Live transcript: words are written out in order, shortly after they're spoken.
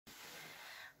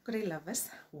Good day, lovers.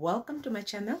 Welcome to my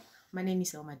channel. My name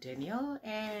is Elma Daniel,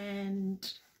 and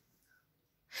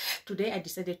today I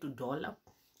decided to doll up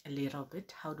a little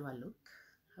bit. How do I look?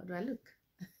 How do I look?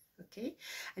 Okay,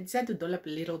 I decided to doll up a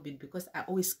little bit because I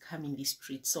always come in this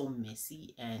street so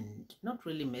messy, and not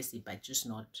really messy, but just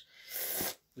not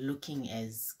looking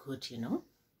as good, you know.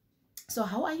 So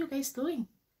how are you guys doing?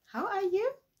 How are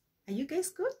you? Are you guys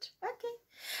good?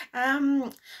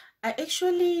 Okay. I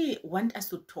actually want us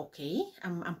to talk, eh?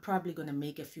 I'm probably gonna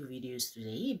make a few videos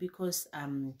today because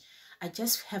I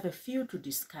just have a few to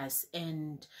discuss,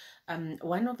 and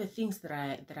one of the things that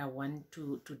I want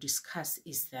to discuss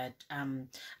is that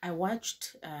I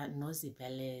watched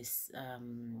Nozibele's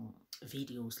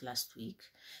videos last week,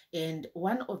 and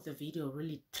one of the video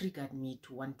really triggered me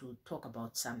to want to talk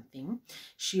about something.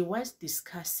 She was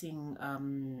discussing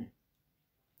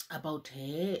about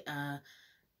her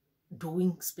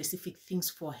doing specific things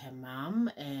for her mom,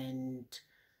 and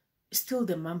still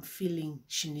the mom feeling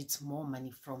she needs more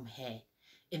money from her,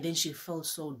 and then she felt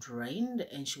so drained,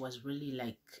 and she was really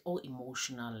like all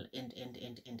emotional and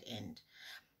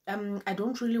I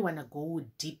don't really want to go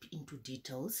deep into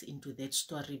details into that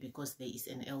story because there is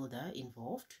an elder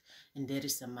involved and there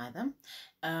is a mother,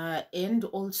 and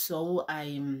also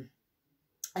I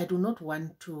do not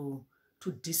want to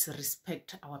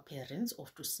disrespect our parents, or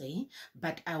to say,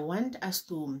 but I want us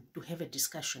to have a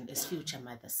discussion as future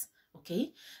mothers.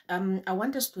 Okay, I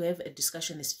want us to have a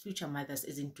discussion as future mothers,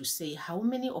 as in to say how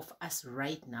many of us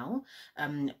right now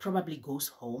probably goes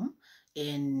home,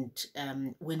 and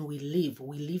when we live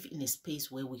in a space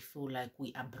where we feel like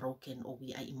we are broken or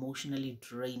we are emotionally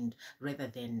drained rather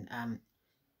than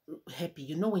happy.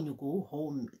 You know, when you go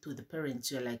home to the parents,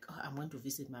 you're like, oh, I'm going to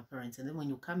visit my parents, and then when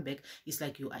you come back, it's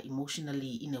like you are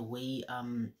emotionally in a way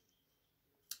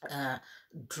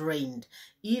drained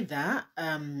either.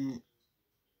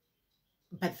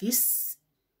 But this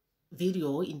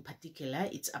video in particular,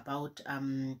 it's about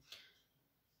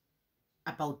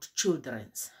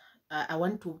children's. I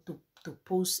want to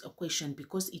pose a question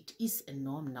because it is a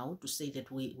norm now to say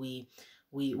that we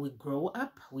grow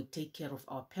up, we take care of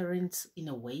our parents in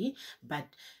a way, but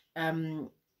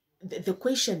the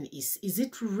question is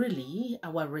it really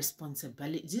our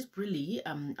responsibility? Is it really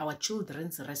our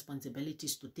children's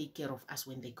responsibilities to take care of us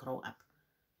when they grow up?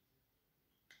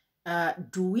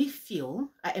 Do we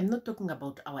feel, I am not talking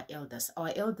about our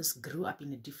elders grew up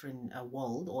in a different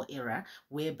world or era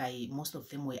whereby most of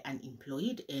them were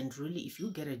unemployed, and really if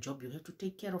you get a job you have to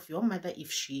take care of your mother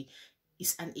if she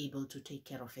is unable to take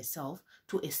care of herself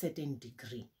to a certain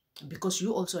degree, because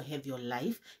you also have your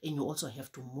life and you also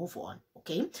have to move on.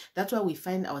 Okay, that's why we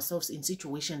find ourselves in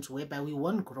situations whereby we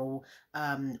won't grow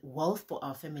wealth for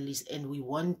our families, and we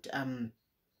won't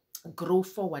grow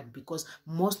forward because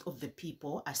most of the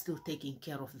people are still taking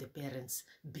care of the parents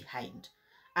behind.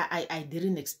 I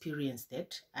didn't experience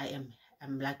that.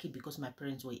 I'm lucky because my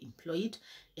parents were employed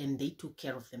and they took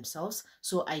care of themselves.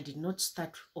 So I did not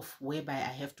start off whereby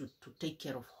I have to take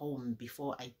care of home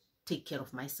before I take care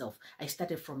of myself. I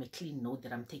started from a clean note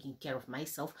that I'm taking care of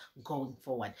myself going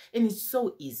forward. And it's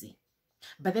so easy.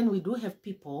 But then we do have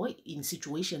people in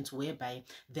situations whereby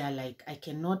they're like, I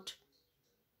cannot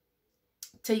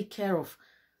take care of,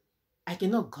 I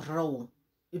cannot grow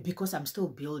because I'm still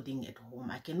building at home.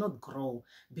 I cannot grow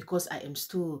because I am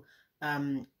still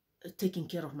taking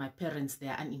care of my parents. They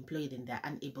are unemployed and they are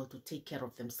unable to take care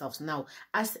of themselves. Now,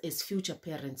 us as future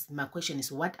parents, my question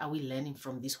is, what are we learning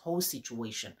from this whole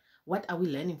situation? What are we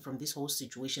learning from this whole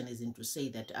situation is in to say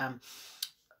that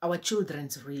our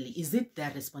children's really, is it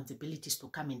their responsibilities to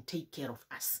come and take care of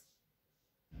us?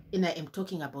 And I am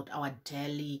talking about our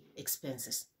daily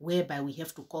expenses, whereby we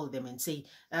have to call them and say,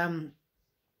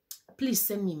 please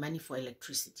send me money for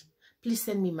electricity. Please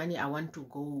send me money. I want to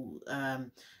go,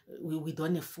 we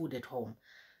don't have food at home.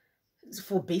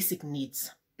 For basic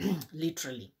needs,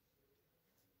 literally.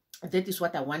 That is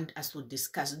what I want us to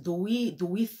discuss. Do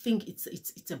we think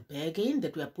it's a bargain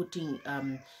that we are putting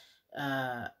on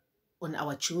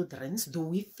our children's? Do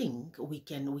we think we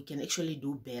can actually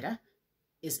do better?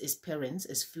 As parents,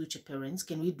 as future parents,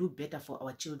 can we do better for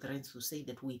our children to say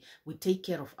that we take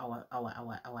care of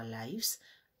our lives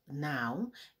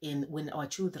now, and when our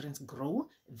children grow,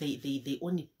 they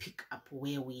only pick up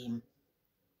where we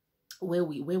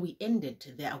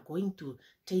ended. They are going to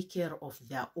take care of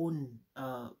their own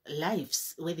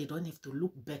lives, where they don't have to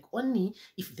look back, only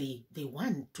if they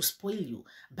want to spoil you,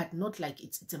 but not like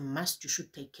it's a must, you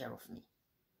should take care of me.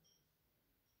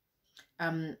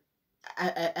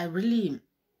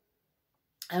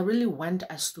 I really want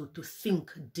us to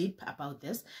think deep about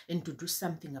this and to do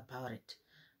something about it.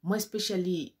 more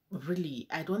especially, really,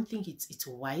 I don't think it's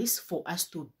wise for us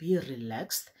to be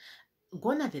relaxed.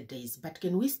 Gone are the days, but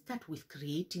can we start with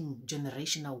creating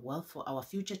generational wealth for our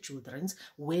future children,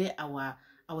 where our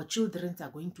children are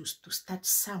going to start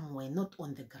somewhere, not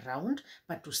on the ground,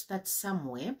 but to start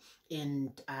somewhere.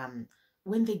 And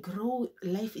when they grow,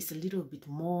 life is a little bit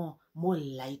more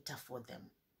lighter for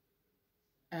them.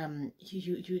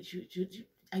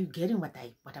 Are you getting what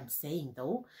I'm saying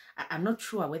though? I'm not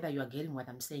sure whether you are getting what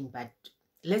I'm saying, but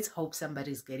let's hope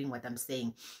somebody is getting what I'm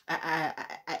saying. I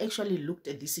actually looked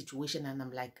at this situation and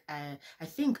I'm like, I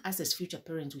think us as future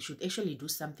parents, we should actually do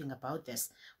something about this,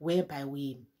 whereby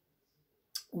we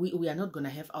are not going to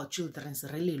have our children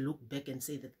really look back and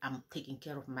say that I'm taking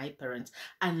care of my parents,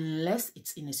 unless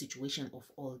it's in a situation of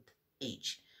old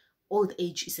age. Old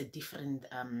age is a different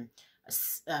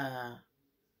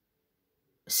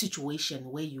situation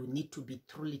where you need to be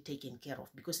truly taken care of,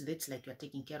 because that's like you're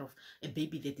taking care of a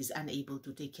baby that is unable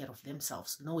to take care of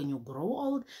themselves. Now when you grow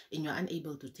old and you're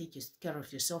unable to take care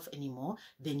of yourself anymore,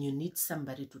 then you need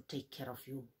somebody to take care of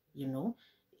you, you know,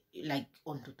 like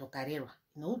on to tokarero,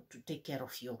 you know, to take care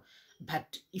of you.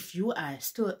 But if you are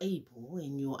still able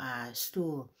and you are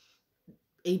still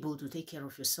able to take care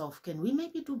of yourself, can we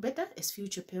maybe do better as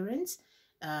future parents,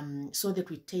 so that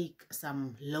we take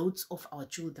some loads off our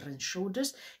children's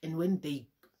shoulders, and when they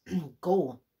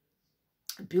go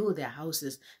build their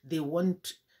houses, they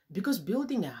won't, because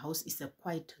building a house is a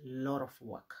quite lot of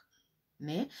work,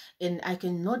 né? And I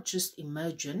cannot just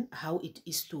imagine how it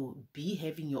is to be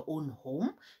having your own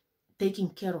home, taking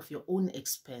care of your own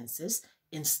expenses,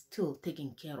 and still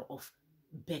taking care of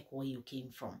back where you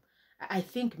came from. I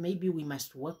think maybe we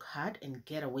must work hard and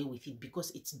get away with it,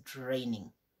 because it's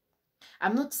draining.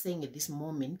 I'm not saying at this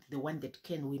moment, the one that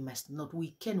can, we must not.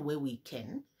 We can where we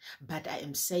can. But I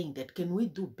am saying that, can we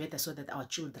do better so that our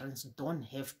children don't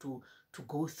have to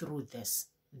go through this.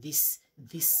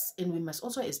 And we must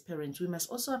also, as parents, we must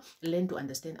also learn to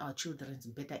understand our children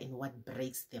better and what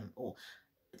breaks them. Or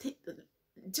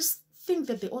just think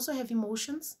that they also have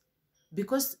emotions,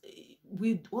 because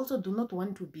we also do not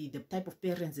want to be the type of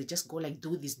parents that just go like,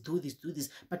 do this, do this, do this,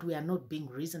 but we are not being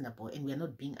reasonable and we are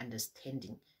not being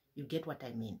understanding. You get what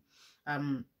I mean?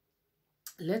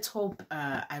 Let's hope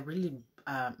I really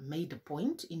made a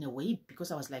point in a way, because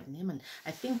I was like, Naaman,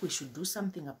 I think we should do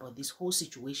something about this whole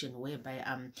situation whereby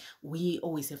we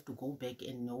always have to go back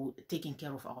and, you know, taking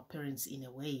care of our parents in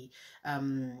a way.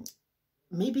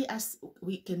 Maybe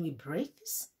can we break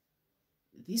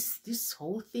this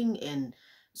whole thing, and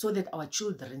so that our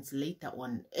children's later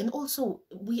on, and also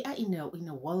we are in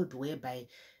a world whereby,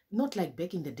 not like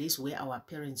back in the days where our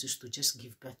parents used to just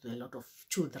give birth to a lot of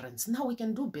children. Now we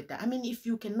can do better. I mean, if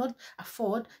you cannot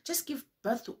afford, just give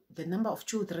birth to the number of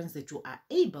children that you are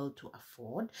able to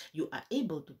afford, you are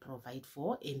able to provide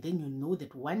for, and then you know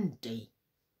that one day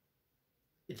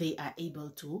they are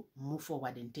able to move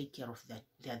forward and take care of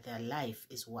their life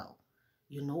as well.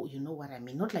 You know what I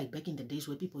mean? Not like back in the days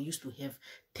where people used to have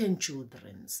 10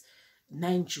 children,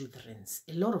 9 children,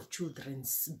 a lot of children,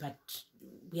 but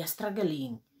we are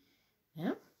struggling.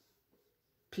 Yeah?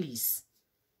 Please,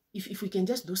 if we can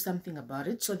just do something about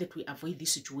it, so that we avoid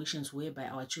these situations whereby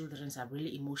our children are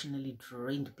really emotionally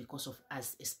drained because of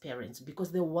us as parents,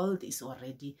 because the world is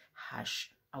already harsh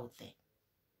out there.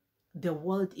 The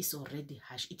world is already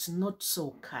harsh. It's not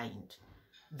so kind.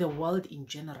 The world in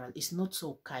general is not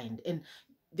so kind, and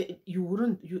there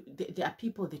are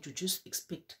people that you just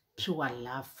expect pure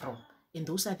love from, and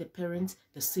those are the parents,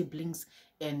 the siblings,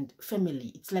 and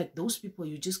family. It's like those people,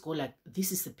 you just go like,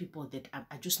 this is the people that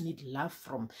I just need love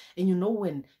from. And you know,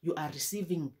 when you are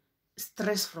receiving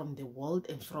stress from the world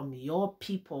and from your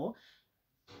people,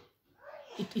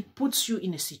 it puts you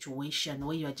in a situation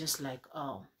where you are just like,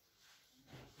 oh,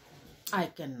 I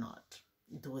cannot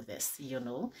do this, you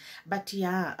know. But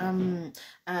yeah,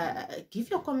 give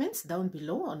your comments down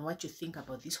below on what you think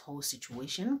about this whole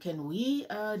situation. Can we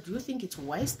do you think it's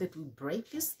wise that we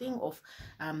break this thing of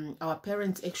our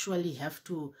parents actually have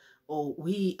to, or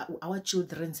our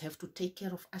children have to take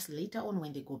care of us later on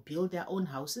when they go build their own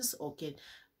houses? Or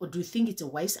do you think it's a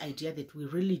wise idea that we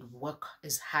really work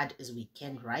as hard as we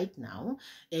can right now,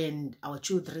 and our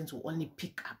children will only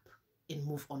pick up and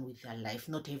move on with their life,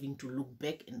 not having to look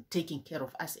back and taking care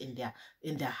of us in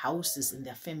their houses, in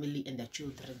their family, and their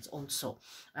children also?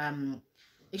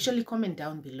 Actually, comment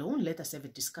down below. Let us have a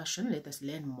discussion. Let us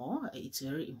learn more. It's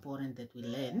very important that we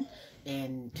learn.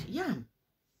 And yeah,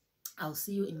 I'll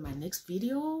see you in my next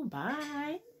video.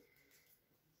 Bye.